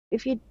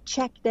If you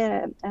check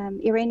the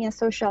Iranian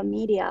social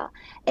media,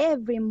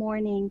 every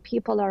morning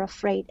people are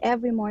afraid.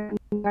 Every morning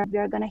we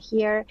are going to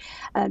hear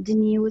the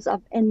news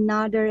of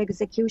another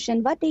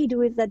execution. What they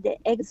do is that they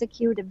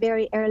execute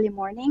very early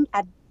morning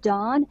at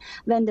dawn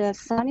when the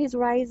sun is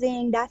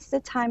rising. That's the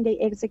time they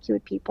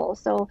execute people.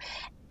 So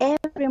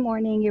every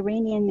morning,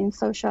 Iranian in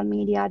social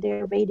media,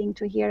 they're waiting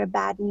to hear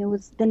bad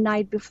news. The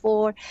night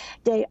before,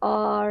 they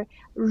are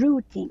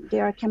rooting, they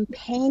are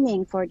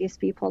campaigning for these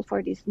people,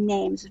 for these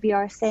names. We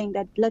are saying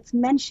that let's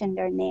mention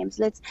their names,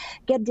 let's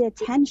get the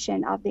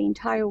attention of the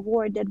entire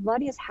world that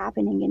what is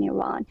happening in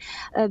Iran.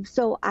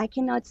 So I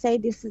cannot say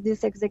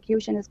this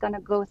execution is going to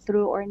go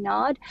through or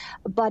not,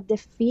 but the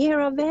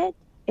fear of it,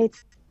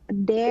 it's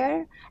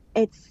there.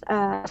 It's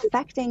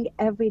affecting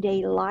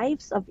everyday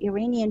lives of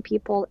Iranian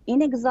people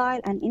in exile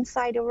and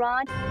inside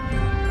Iran.